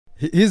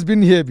He's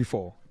been here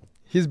before.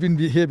 He's been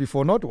here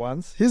before, not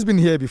once. He's been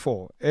here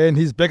before, and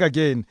he's back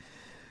again.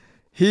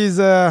 He's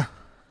an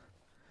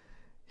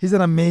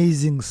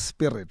amazing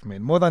spirit,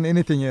 man. More than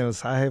anything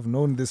else, I have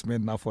known this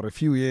man now for a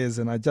few years,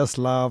 and I just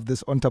love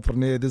this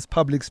entrepreneur, this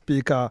public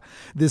speaker,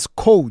 this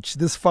coach,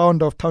 this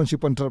founder of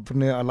Township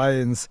Entrepreneur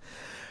Alliance.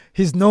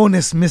 He's known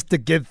as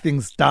Mr. Get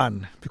Things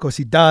Done because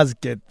he does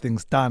get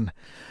things done.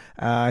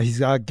 He's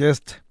our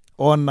guest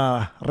on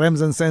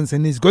Rams and Sense,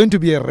 and he's going to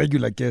be a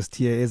regular guest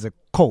here as a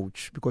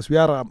coach because we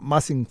are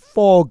amassing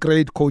 4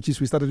 great coaches.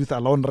 We started with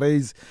Alon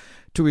Reyes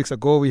 2 weeks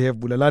ago. We have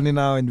Bulelani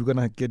now, and we're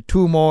going to get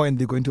 2 more, and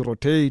they're going to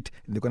rotate,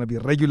 and they're going to be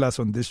regulars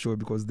on this show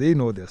because they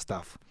know their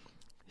stuff.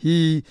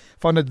 He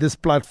founded this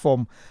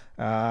platform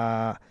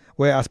where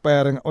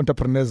aspiring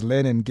entrepreneurs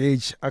learn,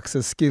 engage,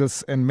 access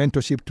skills and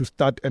mentorship to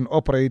start and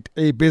operate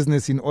a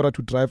business in order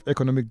to drive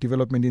economic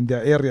development in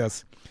their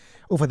areas.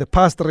 Over the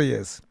past 3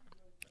 years,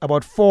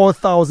 about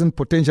 4,000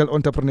 potential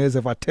entrepreneurs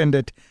have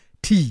attended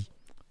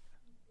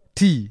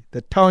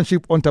the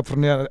Township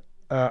Entrepreneur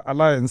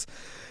Alliance.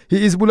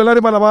 He is Bulelani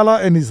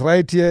Balabala, and he's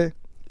right here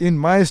in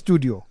my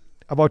studio,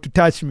 about to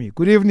touch me.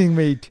 Good evening,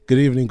 mate. Good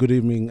evening,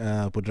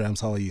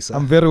 Budrams. How are you, sir?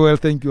 I'm very well,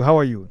 thank you. How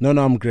are you? No,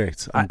 I'm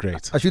great. I'm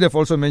great. I should have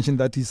also mentioned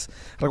that he's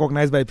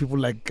recognized by people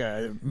like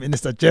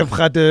Minister Jeff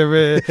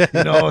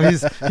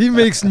Khatebe. He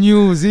makes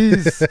news.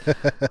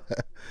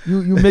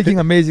 You're making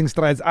amazing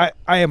strides. I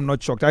am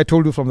not shocked. I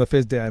told you from the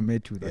first day I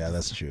met you. Yeah,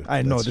 that's true.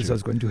 I know this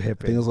was going to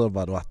happen. I think it was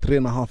about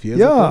 3.5 years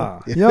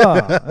ago.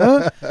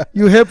 Yeah.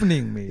 You're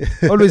happening, mate.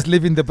 Always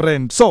living the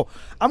brand. So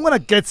I'm going to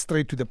get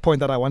straight to the point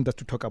that I want us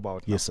to talk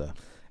about now. Yes, sir.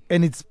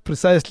 And it's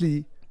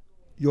precisely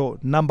your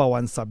number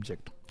one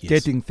subject,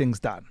 getting things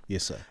done.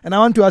 Yes, sir. And I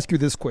want to ask you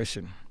this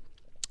question.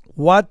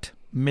 What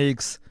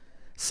makes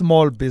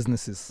small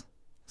businesses,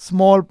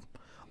 small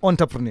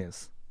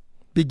entrepreneurs,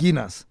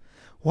 beginners,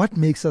 what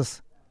makes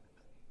us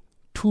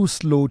too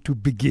slow to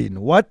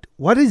begin? What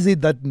is it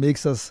that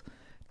makes us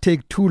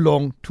take too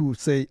long to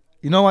say,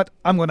 you know what,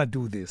 I'm going to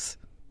do this?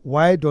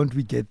 Why don't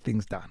we get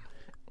things done?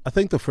 I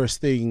think the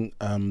first thing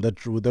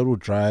that will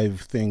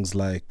drive things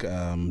like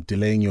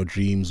delaying your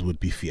dreams would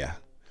be fear.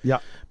 Yeah.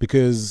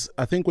 Because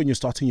I think when you're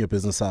starting your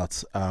business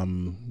out,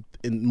 in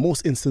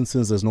most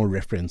instances, there's no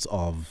reference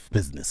of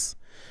business.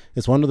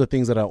 It's one of the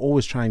things that I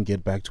always try and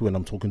get back to when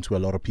I'm talking to a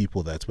lot of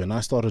people, that when I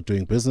started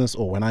doing business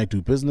or when I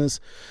do business,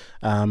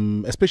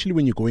 especially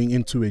when you're going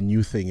into a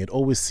new thing, it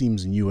always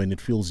seems new and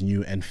it feels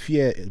new, and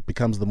fear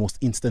becomes the most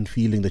instant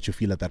feeling that you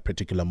feel at that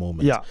particular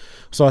moment. Yeah.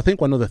 So I think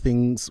one of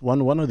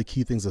the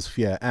key things is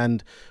fear.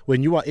 And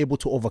when you are able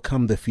to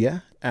overcome the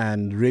fear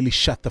and really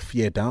shut the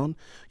fear down,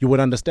 you would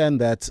understand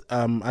that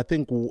I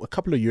think a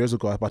couple of years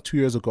ago, about 2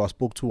 years ago, I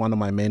spoke to one of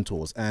my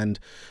mentors, and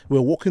we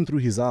were walking through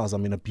his house. I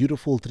mean, a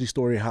beautiful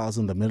 3-story house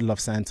in the middle of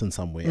Sandton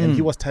somewhere. And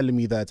he was telling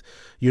me that,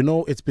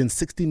 it's been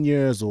 16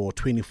 years or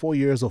 24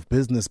 years of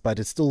business, but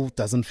it still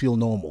doesn't feel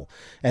normal.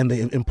 And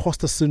the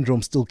imposter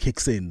syndrome still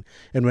kicks in.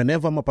 And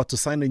whenever I'm about to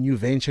sign a new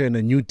venture and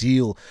a new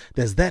deal,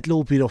 there's that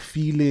little bit of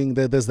feeling,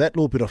 there's that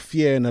little bit of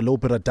fear and a little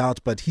bit of doubt.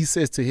 But he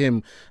says to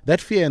him,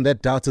 that fear and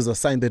that doubt is a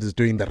sign that he's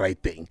doing the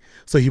right thing.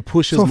 So he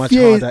pushes much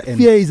harder. And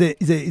fear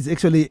is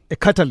actually a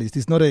catalyst.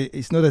 It's not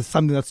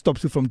something that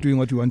stops you from doing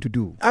what you want to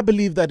do. I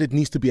believe that it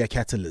needs to be a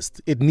catalyst.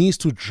 It needs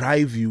to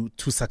drive you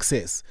to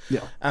success.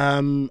 Yeah.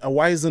 A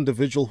wise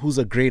individual who's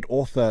a great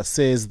author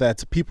says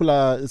that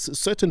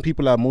certain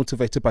people are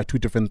motivated by 2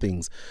 different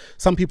things.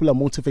 Some people are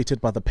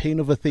motivated by the pain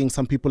of a thing.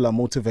 Some people are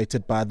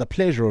motivated by the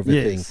pleasure of a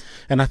thing.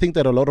 And I think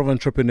that a lot of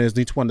entrepreneurs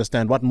need to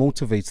understand what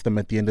motivates them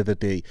at the end of the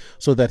day,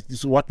 so that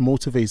what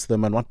motivates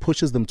them and what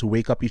pushes them to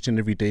wake up each and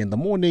every day in the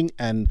morning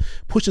and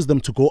pushes them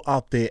to go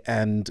out there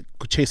and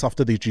chase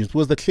after their dreams.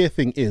 Because the clear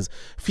thing is,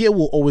 fear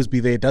will always be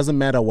there. It doesn't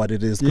matter what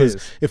it is. Because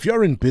if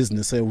you're in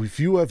business, if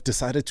you have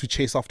decided to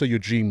chase after your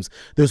dreams,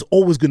 there's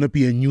always going to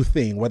be a new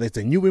thing, whether it's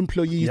a new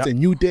employee, it's a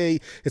new day,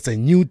 it's a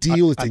new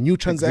deal, it's a new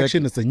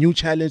transaction, it's a new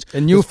challenge,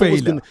 a new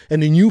failure.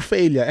 And a new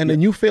failure. And a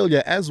new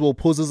failure as well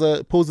poses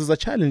a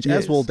challenge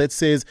as well, that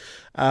says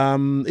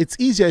it's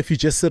easier if you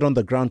just sit on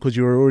the ground because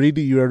you're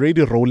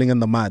already rolling in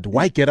the mud.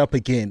 Why get up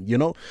again?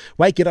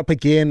 Why get up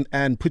again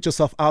and put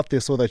yourself out there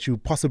so that you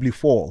possibly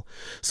fall?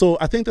 So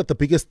I think that the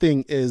biggest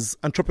thing is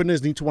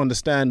entrepreneurs need to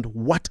understand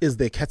what is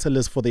their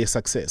catalyst for their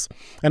success.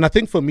 And I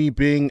think for me,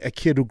 being a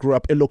kid who grew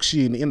up in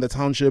the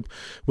township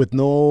with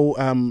no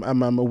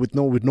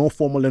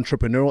formal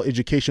entrepreneurial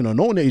education or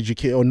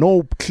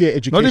no clear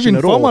education, not even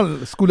at formal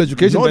all. School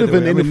education, not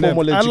even any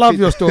formal education. I love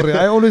your story.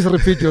 I always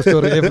repeat your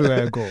story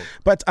everywhere I go.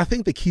 But I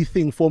think the key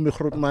thing for me,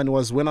 Grootman,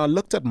 was when I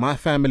looked at my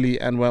family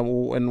and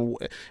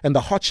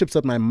the hardships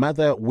that my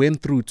mother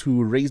went through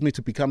to raise me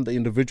to become the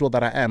individual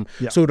that I am.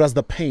 Yeah. So it was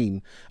the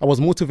pain. I was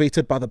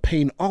motivated by the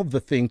pain of the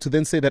thing to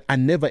then say that I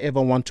never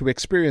ever want to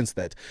experience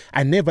that.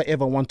 I never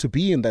ever want to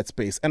be in that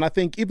space. And I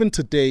think even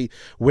today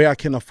where I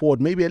can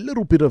afford maybe a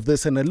little bit of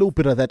this and a little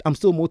bit of that, I'm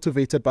still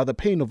motivated by the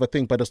pain of a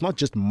thing, but it's not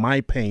just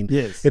my pain.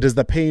 Yes. It is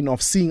the pain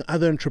of seeing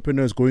other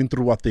entrepreneurs going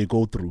through what they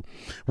go through,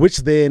 which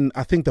then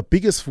I think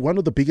one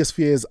of the biggest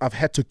fears I've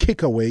had to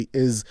kick away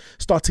is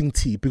starting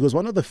tea, because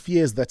one of the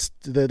fears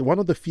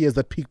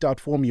that peaked out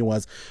for me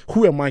was,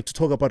 who am I to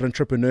talk about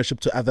entrepreneurship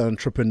to other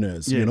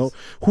entrepreneurs? Yes. You know,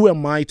 who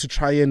am I to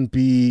try and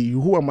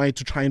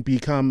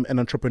become an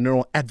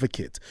entrepreneurial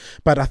advocate?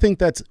 But I think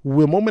that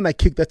the moment I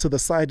kick that to the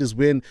side is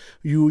when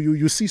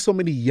you see so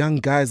many young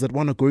guys that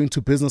want to go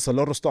into business, a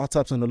lot of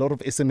startups and a lot of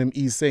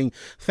SMMEs saying,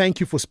 thank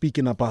you for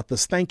speaking about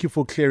this, thank you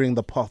for clearing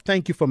the path,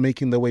 thank you for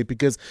making the way,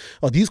 because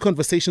of these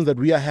conversations that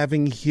we are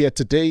having here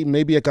today,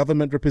 maybe a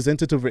government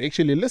representative will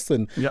actually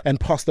listen and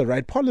pass the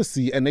right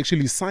policy and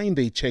actually sign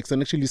their checks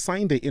and actually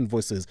sign their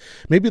invoices.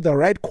 Maybe the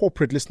right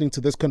corporate listening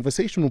to this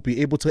conversation will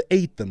be able to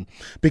aid them,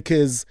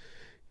 because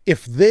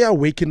if they are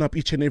waking up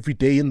each and every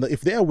day in the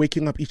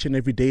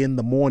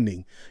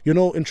morning, you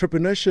know,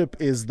 entrepreneurship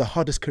is the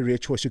hardest career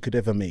choice you could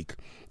ever make.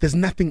 There's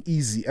nothing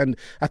easy. And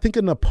I think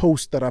in a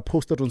post that I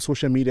posted on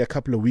social media a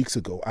couple of weeks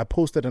ago, I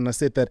posted and I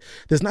said that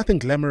there's nothing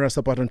glamorous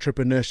about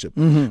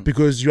entrepreneurship,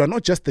 because you are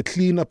not just the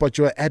cleaner, but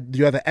you are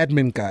the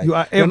admin guy.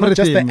 You're not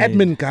just the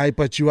admin guy,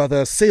 but you are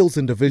the sales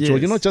individual.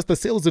 Yes. You're not just the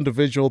sales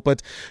individual,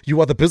 but you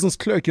are the business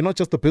clerk. You're not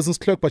just the business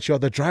clerk, but you are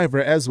the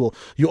driver as well.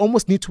 You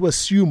almost need to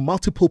assume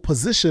multiple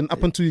positions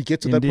up until you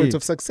get to that point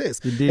of success.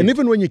 And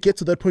even when you get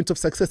to that point of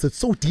success, it's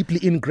so deeply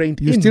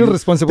ingrained you're in still you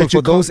responsible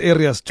for those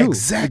areas too.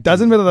 Exactly. It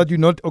doesn't matter that you're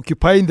not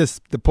occupying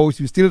the post,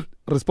 you're still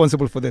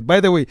responsible for that.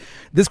 By the way,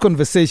 this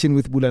conversation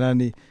with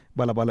Bulelani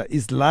Balabala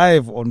is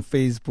live on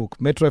Facebook,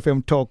 Metro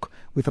FM Talk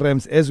with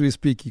Rams. As we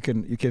speak, you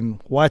can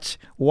watch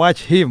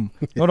him,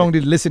 not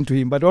only listen to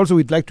him, but also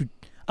we'd like to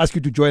ask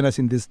you to join us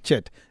in this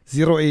chat.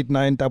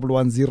 089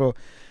 110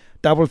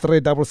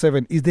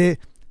 3377. Is there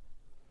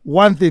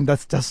one thing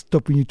that's just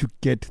stopping you to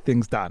get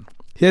things done?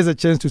 Here's a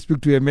chance to speak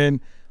to a man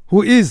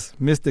who is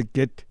Mr.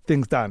 Get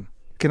Things Done.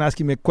 You can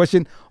ask him a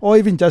question or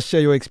even just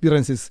share your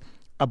experiences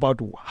about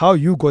how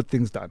you got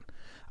things done.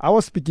 I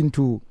was speaking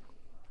to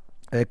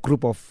a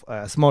group of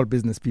small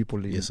business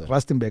people in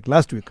Rustenburg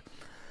last week,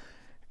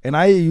 and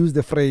I used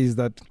the phrase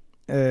that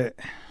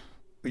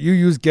you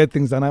use get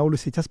things done. I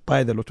always say, just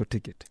buy the lotto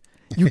ticket.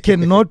 You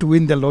cannot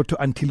win the lotto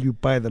until you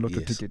buy the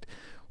lotto ticket.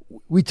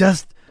 We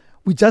just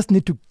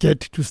need to get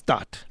to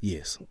start.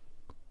 Yes.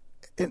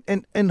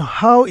 And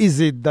how is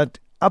it that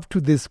up to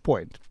this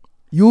point,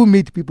 you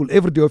meet people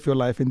every day of your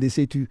life and they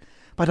say to you,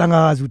 but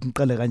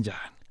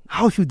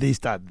how should they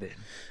start then?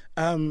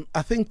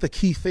 I think the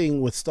key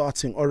thing with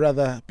starting, or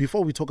rather,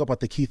 before we talk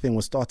about the key thing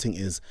with starting,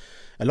 is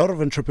a lot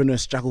of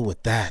entrepreneurs struggle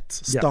with that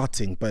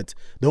starting. But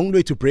the only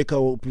way to break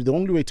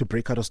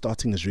out of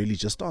starting is really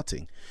just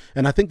starting.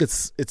 And I think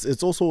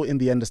it's also in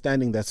the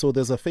understanding that, so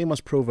there's a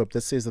famous proverb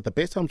that says that the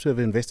best time to have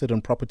invested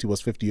in property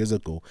was 50 years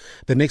ago.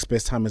 The next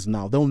best time is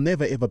now. There'll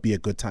never ever be a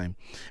good time.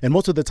 And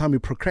most of the time we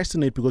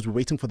procrastinate because we're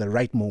waiting for the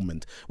right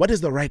moment. What is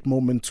the right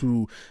moment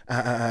to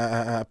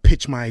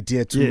pitch my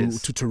idea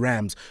to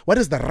Rams? What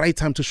is the right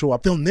time to show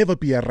up? There'll never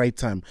be a right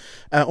time.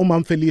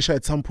 Umam Felicia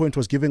at some point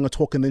was giving a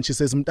talk, and then she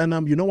says,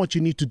 Mtanam, you know what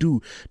you need to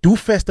do? Do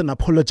first and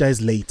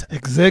apologize later.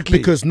 Exactly.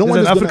 Because no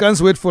There's one an is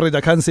Afrikaans word for it.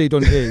 I can't say it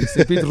on air. It's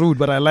a bit rude,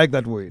 but I like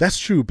that word. That's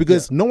true,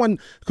 because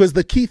because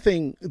the key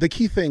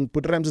thing,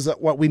 but Rams, is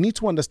that what we need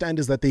to understand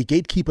is that there are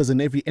gatekeepers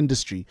in every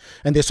industry,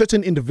 and there are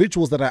certain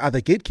individuals that are either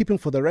gatekeeping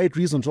for the right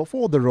reasons or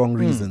for the wrong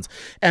reasons.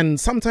 And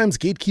sometimes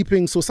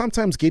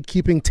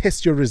gatekeeping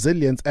tests your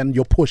resilience and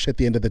your push at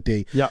the end of the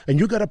day. Yeah. And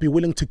you gotta be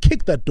willing to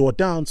kick that door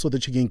down so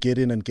that you can get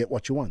in and get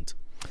what you want.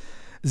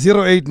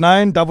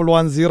 089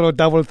 110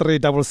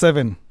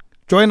 3377.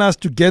 Join us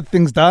to get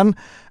things done.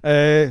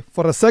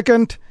 For a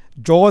second,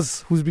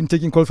 Jaws, who's been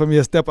taking calls from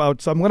here, step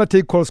out. So I'm going to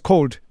take calls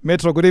cold.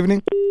 Metro, good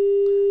evening.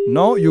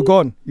 No, you're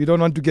gone. You don't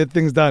want to get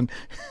things done.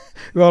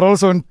 You are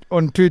also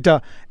on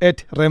Twitter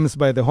at Rams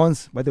by the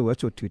Horns. By the way,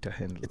 what's your Twitter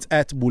handle? It's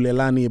at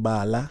Bulelani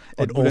Bala.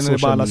 At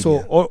Bulelani Bala.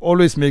 So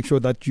always make sure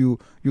that you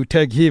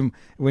tag him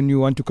when you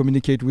want to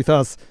communicate with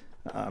us.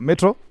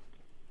 Metro?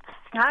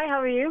 Hi,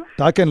 how are you?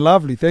 Dark and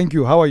lovely. Thank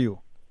you. How are you?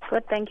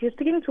 Good, thank you.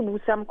 Speaking to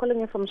Busi, I'm calling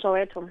you from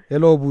Soweto.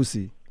 Hello,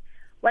 Busi.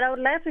 Well, I would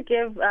like to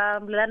give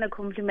Bulelani a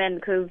compliment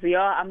because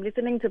I'm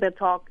listening to the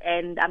talk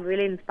and I'm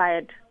really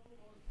inspired.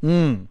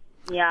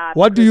 Yeah.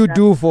 What do you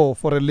do for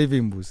a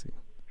living, Busi?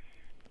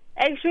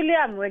 Actually,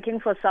 I'm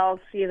working for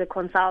Salsi as a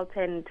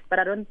consultant, but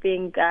I don't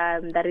think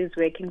that is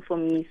working for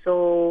me.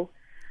 So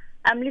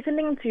I'm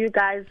listening to you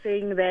guys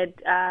saying that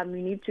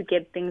you need to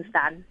get things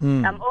done.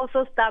 I'm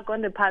also stuck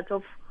on the part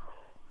of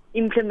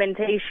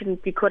implementation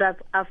because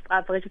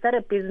I've registered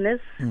a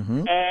business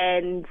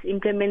and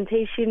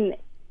implementation,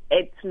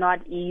 it's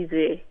not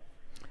easy.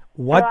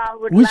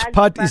 Which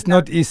part is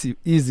not easy,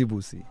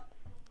 Busi?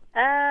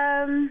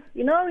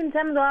 In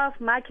terms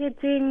of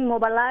marketing,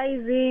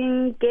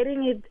 mobilizing,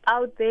 getting it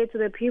out there to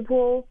the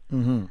people,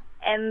 and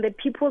the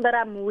people that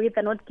I'm with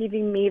are not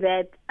giving me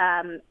that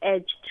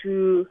edge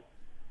to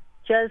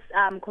just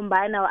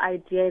combine our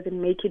ideas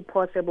and make it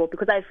possible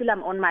because I feel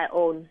I'm on my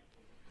own.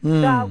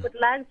 So I would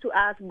like to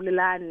ask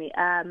Bulelani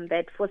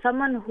that for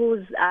someone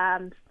who's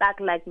stuck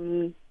like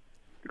me,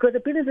 because the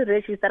business is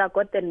registered, I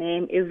got the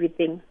name,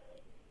 everything.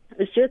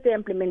 It's just the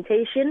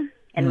implementation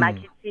and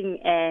marketing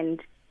and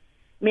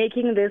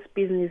making this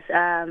business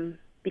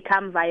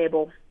become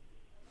viable.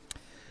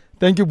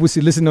 Thank you,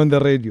 Busi. Listen on the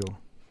radio.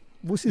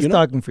 Busi's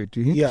talking for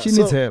you. She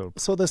needs help.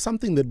 So there's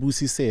something that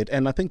Busi said,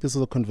 and I think this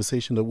is a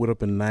conversation that would have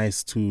been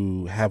nice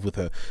to have with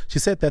her. She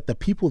said that the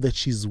people that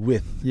she's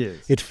with,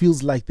 it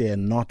feels like they're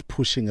not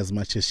pushing as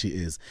much as she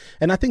is.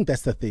 And I think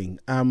that's the thing.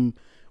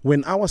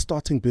 When I was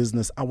starting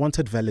business, I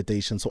wanted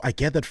validation. So I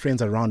gathered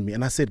friends around me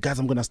and I said, guys,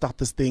 I'm going to start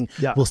this thing.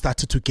 We'll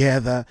start it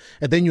together.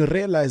 And then you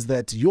realize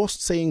that you're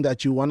saying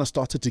that you want to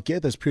start it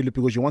together is purely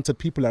because you wanted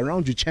people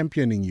around you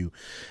championing you.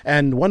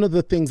 And one of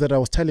the things that I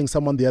was telling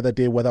someone the other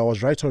day, whether I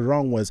was right or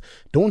wrong, was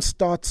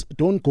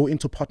don't go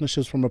into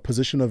partnerships from a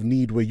position of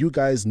need where you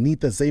guys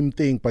need the same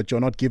thing, but you're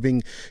not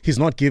giving, he's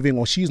not giving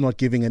or she's not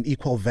giving an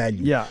equal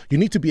value. You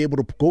need to be able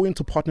to go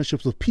into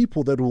partnerships with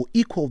people that will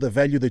equal the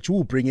value that you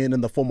will bring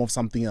in the form of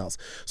something else.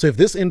 So if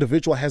this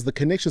individual has the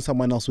connection,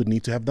 someone else would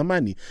need to have the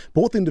money.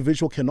 Both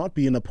individuals cannot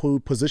be in a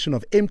position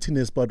of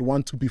emptiness but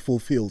want to be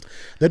fulfilled.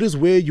 That is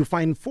where you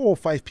find 4 or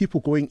 5 people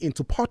going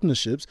into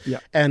partnerships,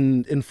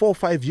 and in 4 or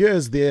 5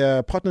 years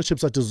their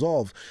partnerships are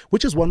dissolved,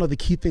 which is one of the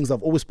key things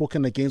I've always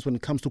spoken against when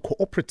it comes to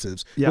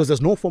cooperatives, because there's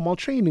no formal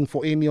training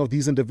for any of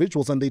these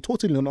individuals and they're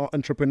totally not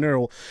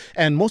entrepreneurial.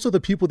 And most of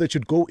the people that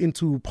should go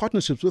into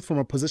partnerships with from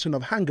a position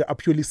of hunger are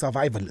purely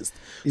survivalist.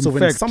 So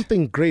when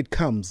something great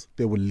comes,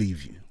 they will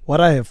leave you. What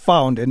I have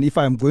found, and if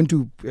I'm going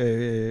to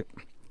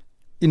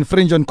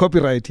infringe on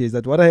copyright here, is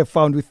that what I have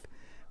found with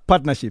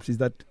partnerships is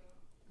that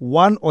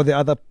one or the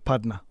other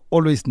partner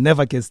always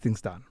never gets things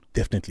done.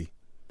 Definitely.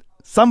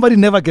 Somebody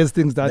never gets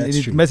things done. That's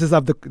and true. It messes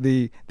up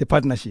the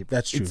partnership.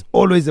 That's true. It's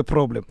always a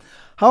problem.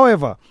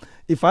 However,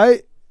 if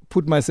I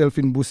put myself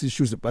in Busi's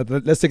shoes, but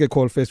let's take a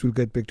call first, we'll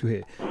get back to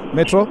her.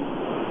 Metro? A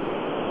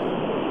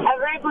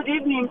very good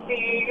evening to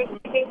you. You're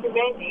speaking to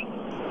Mandy.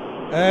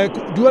 Do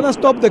you want to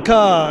stop the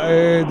car?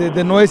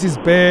 The noise is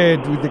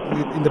bad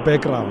in the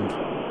background.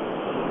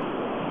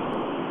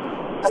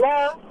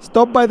 Hello?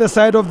 Stop by the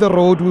side of the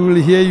road. We will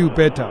hear you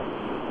better.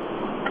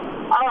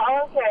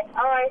 Oh, okay.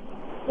 All right.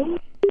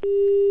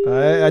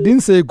 I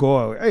didn't say go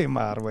away. Hey,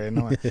 Marwe,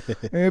 no.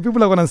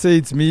 People are going to say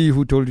it's me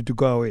who told you to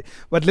go away.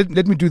 But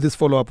let me do this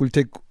follow-up. We'll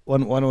take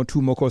one or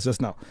two more calls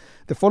just now.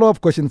 The follow-up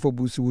question for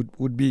Busi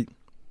would be,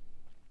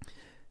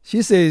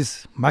 she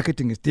says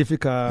marketing is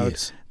difficult.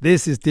 Yes.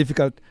 This is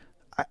difficult.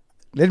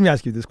 Let me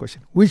ask you this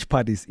question. Which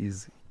part is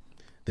easy?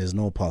 There's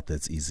no part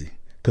that's easy.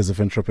 Because if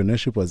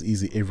entrepreneurship was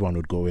easy, everyone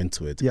would go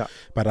into it. Yeah.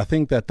 But I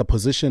think that the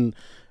position...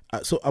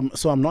 So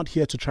I'm not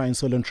here to try and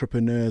sell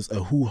entrepreneurs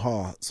a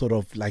hoo-ha, sort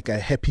of like a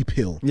happy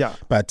pill. Yeah.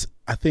 But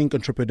I think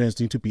entrepreneurs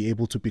need to be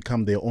able to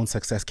become their own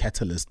success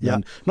catalyst. Yeah.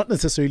 And not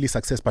necessarily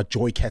success, but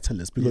joy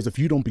catalyst. Because if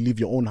you don't believe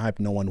your own hype,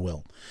 no one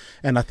will.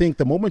 And I think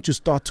the moment you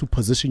start to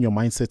position your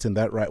mindset in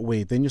that right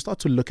way, then you start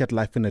to look at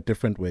life in a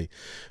different way.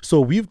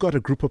 So we've got a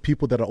group of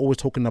people that are always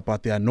talking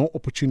about there are no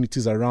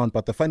opportunities around.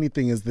 But the funny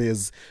thing is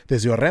there's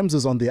your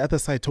Ramses on the other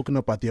side talking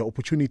about there are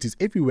opportunities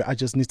everywhere. I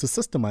just need to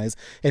systemize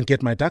and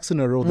get my ducks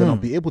in a row. Then I'll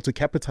be able to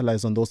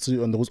capitalize on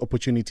those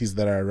opportunities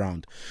that are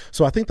around.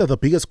 So I think that the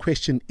biggest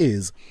question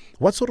is,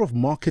 what sort of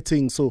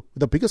marketing? So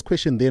the biggest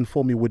question then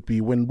for me would be,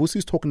 when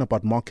Busi's talking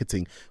about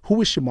marketing, who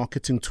is she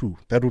marketing to?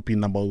 That would be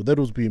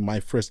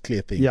my first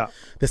clear thing. Yeah.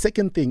 The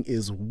second thing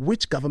is,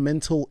 which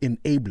governmental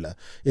enabler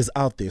is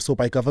out there? So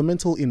by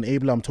governmental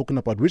enabler, I'm talking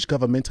about which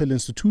governmental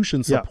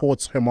institution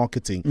supports her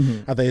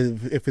marketing. Are they,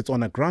 if it's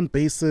on a grant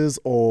basis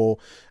or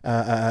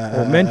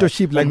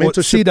mentorship, like what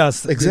mentorship.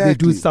 CEDAS, they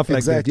do stuff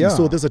like that. Yeah.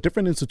 So there's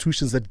different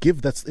institutions that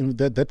give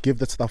that give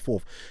that stuff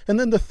off. And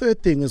then the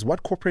third thing is,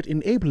 what corporate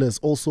enablers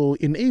also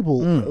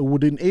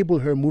would enable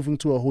her moving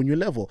to a whole new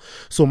level.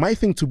 So my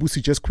thing to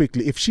Busi, just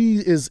quickly, if she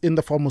is in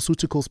the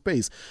pharmaceutical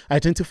space,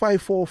 identify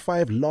 4 or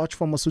 5 large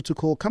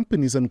pharmaceutical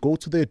companies and go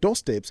to their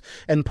doorsteps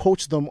and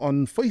poach them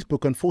on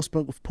Facebook and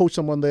poach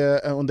them on their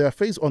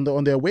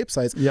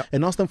websites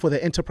and ask them for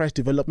their enterprise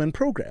development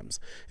programs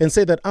and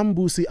say that, I'm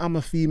Busi, I'm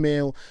a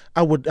female,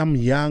 I'm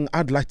young,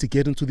 I'd like to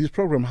get into this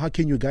program. How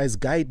can you guys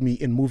guide me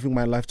in moving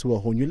my life to a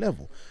whole new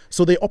level?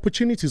 So there are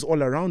opportunities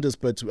all around us,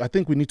 but I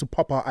think we need to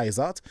pop our eyes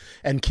out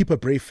and keep a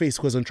brave face,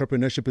 because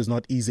entrepreneurship is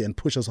not easy, and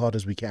push as hard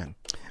as we can.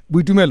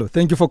 Buitumelo,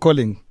 thank you for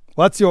calling.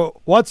 What's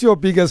your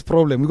biggest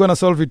problem? We're going to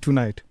solve it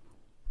tonight.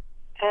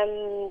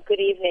 Good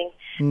evening.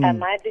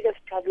 My bigged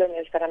problem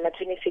is that I'm a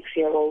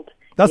 26-year-old.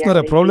 That's not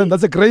a problem.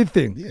 That's a great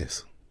thing.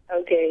 Yes.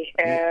 Okay.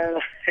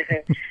 I've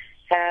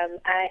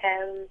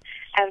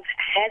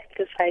had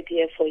this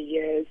idea for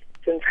years,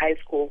 since high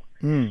school.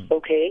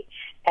 Okay.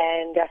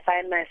 And I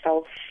find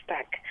myself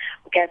stuck.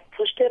 Okay, I've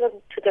pushed it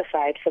to the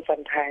side for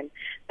some time,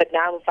 but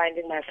now I'm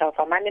finding myself,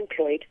 I'm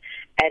unemployed,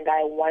 and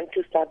I want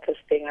to start this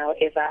thing.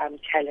 However, I'm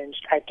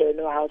challenged. I don't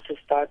know how to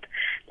start.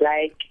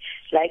 Like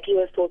you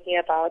was talking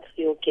about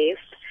your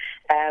guest,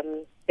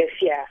 the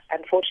fear.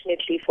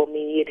 Unfortunately for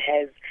me,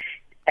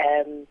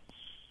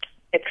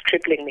 it's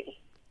crippling me.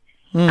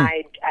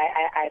 I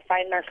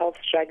find myself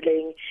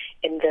struggling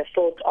in the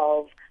thought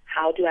of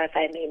how do I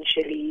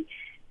financially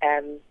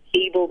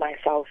able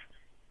myself.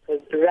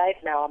 Because right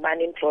now I'm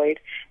unemployed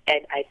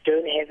and I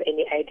don't have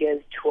any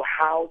ideas to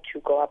how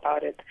to go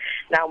about it.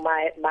 Now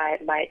my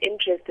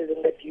interest is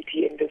in the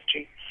beauty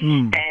industry,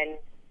 and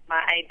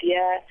my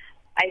idea,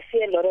 I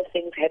see a lot of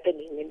things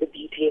happening in the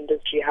beauty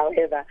industry.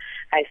 However,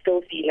 I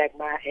still feel like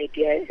my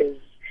idea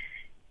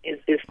is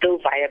still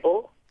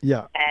viable,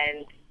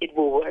 and it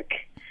will work.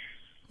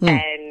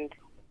 And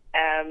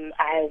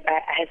I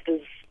have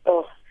this.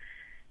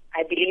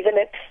 I believe in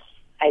it.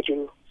 I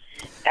do.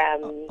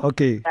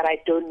 But I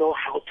don't know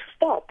how to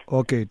start.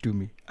 Okay, to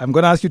me. I'm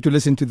going to ask you to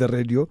listen to the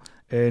radio,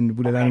 and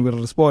Bulelani will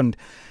respond.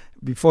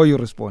 Before you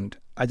respond,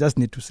 I just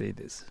need to say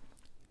this.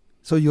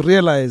 So you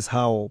realize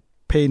how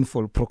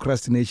painful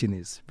procrastination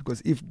is.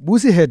 Because if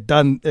Busi had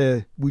done,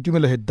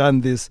 Buitumelo had done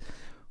this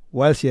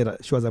while she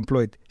was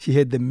employed, she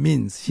had the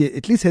means. She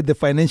at least had the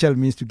financial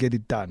means to get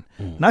it done.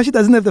 Now she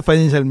doesn't have the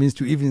financial means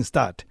to even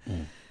start.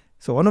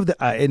 So one of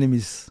our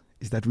enemies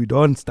is that we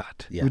don't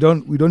start. We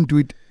don't do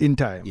it in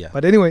time.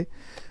 But anyway,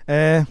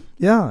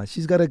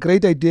 she's got a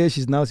great idea.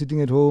 She's now sitting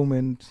at home,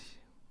 and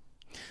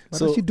what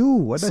does she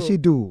do?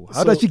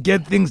 How does she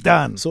get things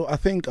done? So I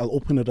think I'll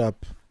open it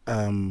up.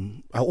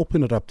 I'll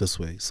open it up this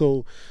way.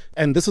 So,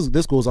 and this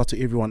goes out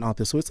to everyone out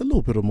there. So it's a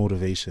little bit of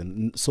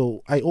motivation.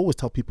 So I always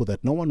tell people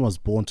that no one was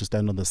born to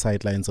stand on the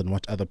sidelines and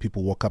watch other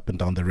people walk up and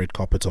down the red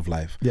carpet of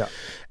life.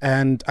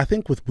 And I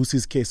think with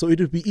Busi's case, so it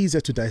would be easier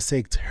to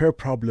dissect her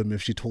problem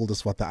if she told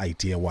us what the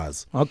idea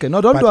was. Okay,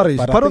 no, don't worry.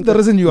 Part of the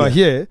reason you are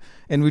here,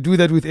 and we do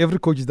that with every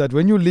coach, is that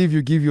when you leave,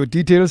 you give your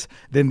details,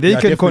 then they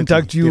can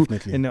contact you.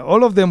 And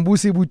all of them,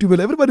 Busi, Butumelo,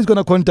 everybody's going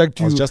to contact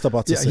you. I was just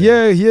about to say.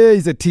 Here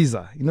is a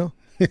teaser,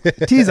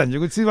 teaser nje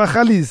ukuthi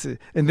sibakhalise,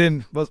 and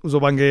then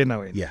uzobangena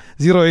wena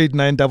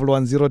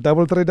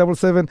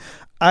 08911037777.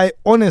 I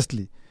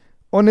honestly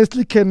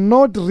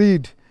cannot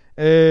read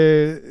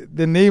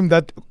the name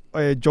that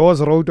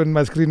Jaws wrote on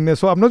my screen,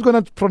 so I'm not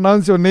going to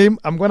pronounce your name.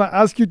 I'm going to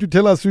ask you to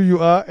tell us who you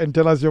are and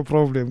tell us your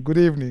problem. Good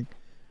evening.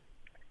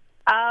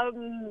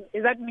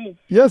 Is that me?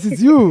 Yes,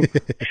 it's you.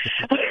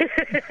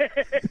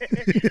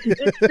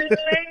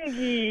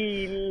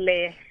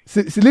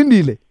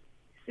 Slingile.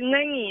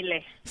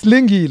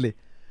 Slingile.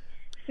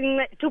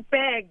 To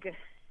beg.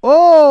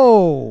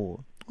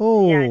 Oh.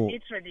 Yeah,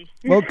 literally.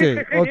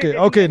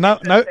 Okay. Now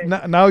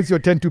it's your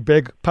turn to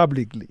beg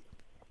publicly.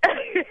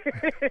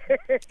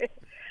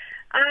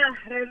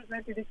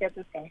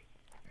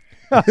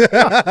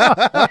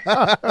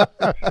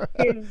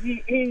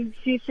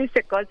 He's just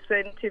a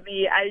godsend to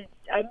me.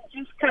 I'm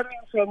just coming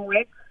from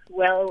work.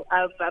 Well,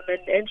 I'm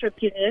an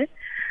entrepreneur.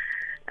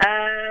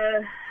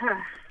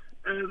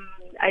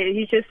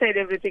 He just said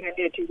everything I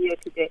needed to hear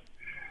today.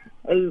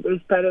 As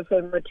part of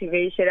her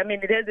motivation. I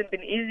mean, it hasn't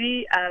been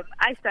easy. I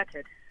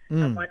started.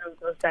 I'm one of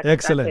those that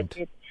Excellent.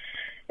 Started.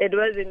 It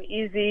wasn't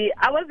easy.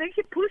 I was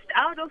actually pushed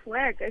out of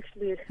work,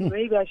 actually.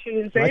 Maybe I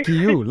shouldn't say. Lucky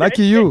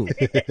you.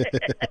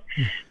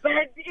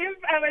 But if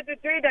I were to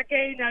do it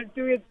again, I'll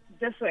do it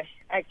this way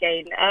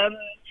again.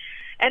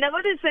 And I've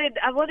always said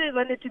I've always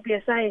wanted to be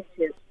a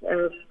scientist.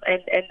 And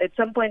at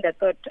some point I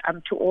thought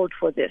I'm too old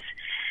for this.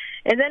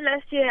 And then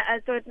last year I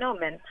thought, no,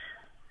 man,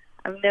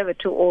 I'm never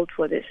too old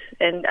for this.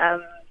 And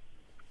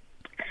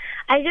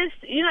I just,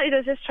 it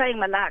was just trying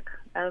my luck.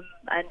 And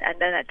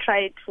then I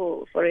tried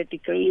for a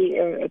degree,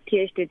 a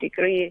PhD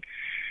degree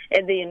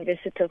at the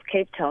University of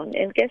Cape Town.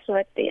 And guess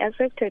what? They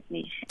accepted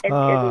me. And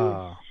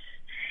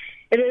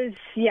it was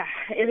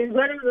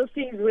one of those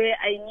things where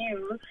I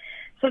knew.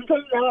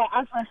 Sometimes now I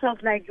ask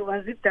myself, like,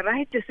 was it the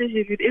right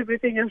decision with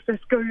everything else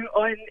that's going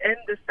on, and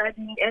the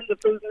studying and the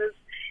business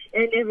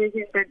and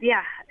everything? But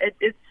yeah,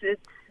 it's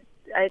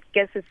I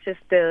guess it's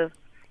just that.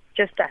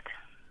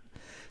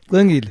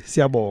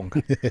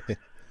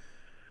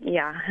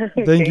 Yeah.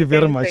 Thank you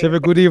very much. Have a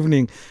good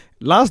evening.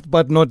 Last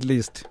but not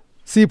least,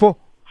 Sipho.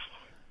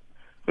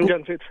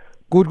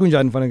 Good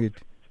kunjani mfana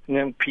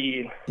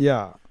kithi?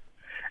 Yeah.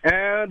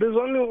 There's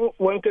only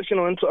one question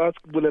I want to ask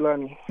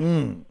Bulelani.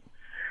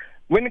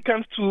 When it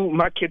comes to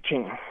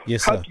marketing,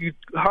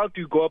 how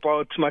do you go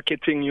about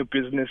marketing your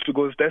business?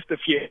 Because that's the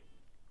fear.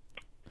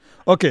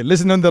 Okay,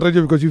 listen on the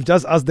radio because you've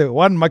just asked the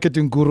one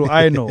marketing guru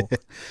I know.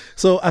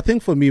 So I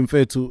think for me,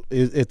 it's to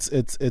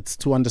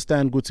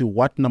understand, Guti,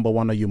 what number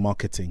one are you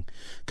marketing?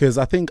 Because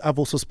I think I've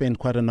also spent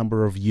quite a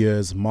number of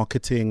years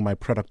marketing my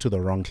product to the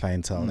wrong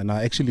clientele, and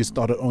I actually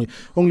started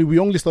we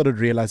only started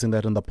realizing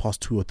that in the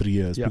past 2 or 3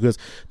 years, because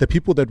the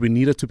people that we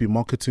needed to be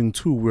marketing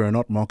to, we are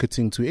not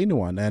marketing to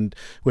anyone. And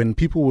when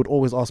people would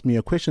always ask me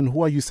a question,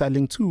 who are you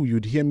selling to?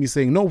 You'd hear me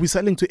saying, no, we're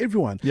selling to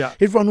everyone.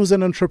 Everyone who's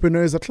an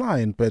entrepreneur is a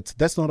client, but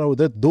that's not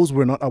those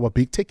were not our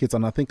big tickets.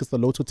 And I think it's the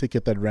lotto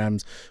ticket that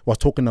Rams was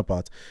talking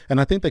about. And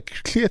I think the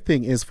clear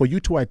thing is for you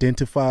to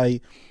identify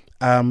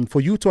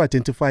for you to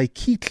identify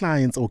key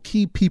clients or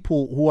key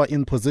people who are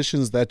in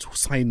positions that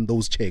sign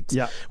those checks,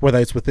 whether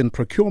it's within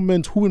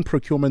procurement, who in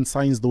procurement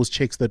signs those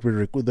checks that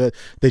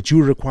that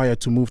you require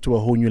to move to a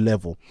whole new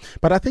level.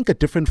 But I think a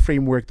different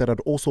framework that I'd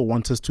also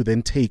want us to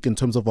then take in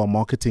terms of our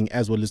marketing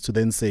as well is to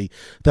then say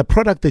the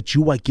product that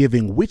you are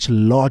giving, which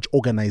large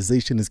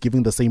organization is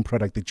giving the same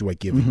product that you are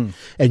giving,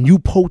 and you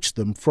poach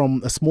them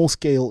from a small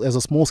scale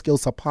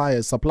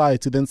supplier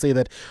to then say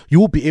that you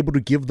will be able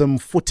to give them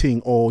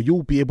footing, or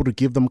you'll be able to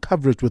give them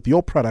coverage with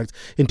your product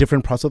in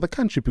different parts of the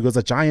country, because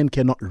a giant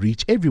cannot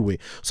reach everywhere.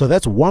 So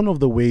that's one of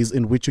the ways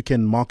in which you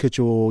can market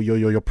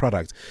your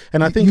product.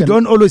 And I think you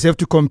don't always have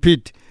to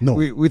compete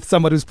with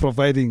somebody who's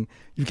providing.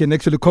 You can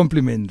actually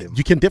complement them.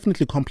 You can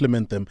definitely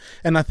complement them.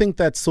 And I think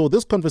that so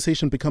this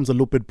conversation becomes a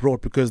little bit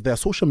broad because there are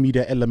social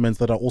media elements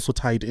that are also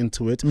tied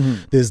into it.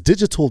 There's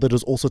digital that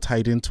is also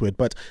tied into it.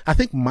 But I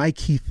think my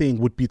key thing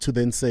would be to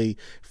then say,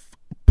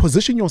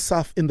 position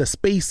yourself in the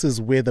spaces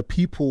where the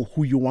people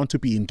who you want to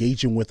be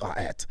engaging with are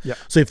at.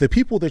 So if the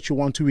people that you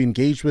want to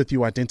engage with,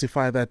 you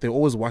identify that they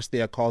always wash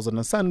their cars on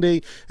a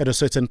Sunday at a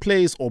certain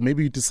place, or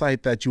maybe you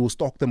decide that you will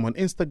stalk them on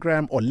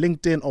Instagram or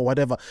LinkedIn or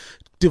whatever.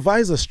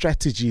 Devise a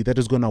strategy that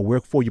is going to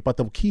work for you. But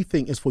the key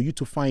thing is for you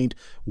to find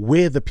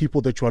where the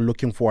people that you are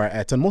looking for are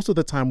at. And most of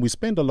the time, we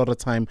spend a lot of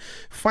time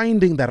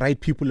finding the right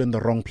people in the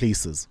wrong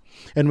places.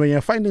 And when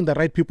you're finding the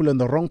right people in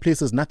the wrong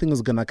places, nothing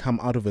is going to come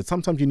out of it.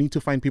 Sometimes you need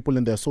to find people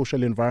in their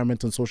social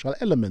environment and social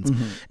elements.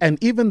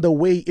 And even the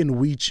way in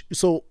which,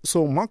 so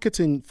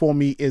marketing for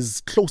me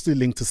is closely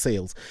linked to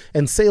sales.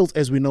 And sales,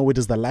 as we know it,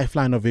 is the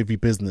lifeline of every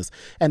business.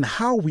 And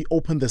how we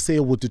open the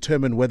sale will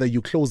determine whether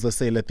you close the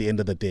sale at the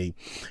end of the day.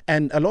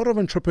 And a lot of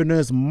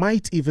entrepreneurs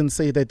might even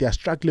say that they are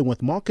struggling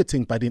with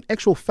marketing, but in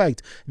actual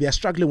fact, they are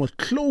struggling with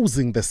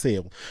closing the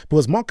sale,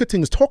 because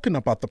marketing is talking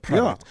about the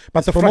product.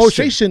 But the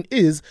frustration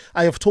is,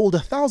 I have told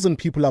 1,000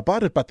 people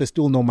about it, but there's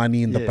still no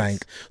money in the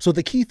bank. So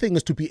the key thing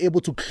is to be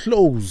able to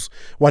close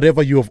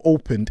whatever you have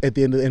opened at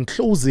the end. And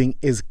closing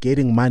is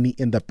getting money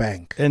in the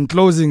bank. And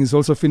closing is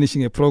also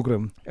finishing a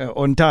program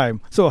on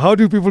time. So how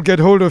do people get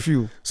hold of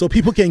you? So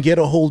people can get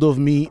a hold of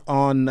me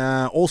on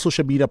all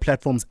social media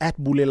platforms at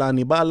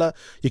Bulelani Bala.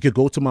 You could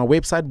go to my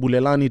website,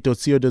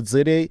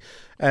 bulelani.co.za.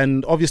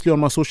 And obviously on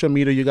my social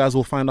media, you guys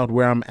will find out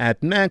where I'm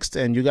at next.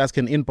 And you guys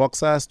can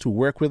inbox us to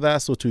work with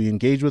us or to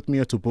engage with me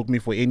or to book me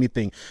for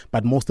anything.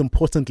 But most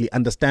importantly,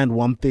 understand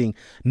one thing.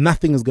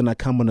 Nothing is going to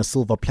come on a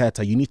silver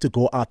platter. You need to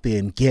go out there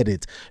and get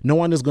it. No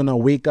one is going to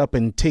wake up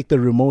and take the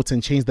remote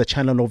and change the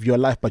channel of your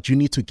life. But you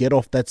need to get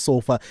off that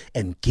sofa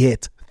and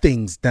get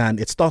things done.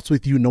 It starts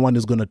with you. No one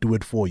is going to do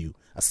it for you.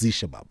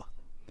 Asisha Baba.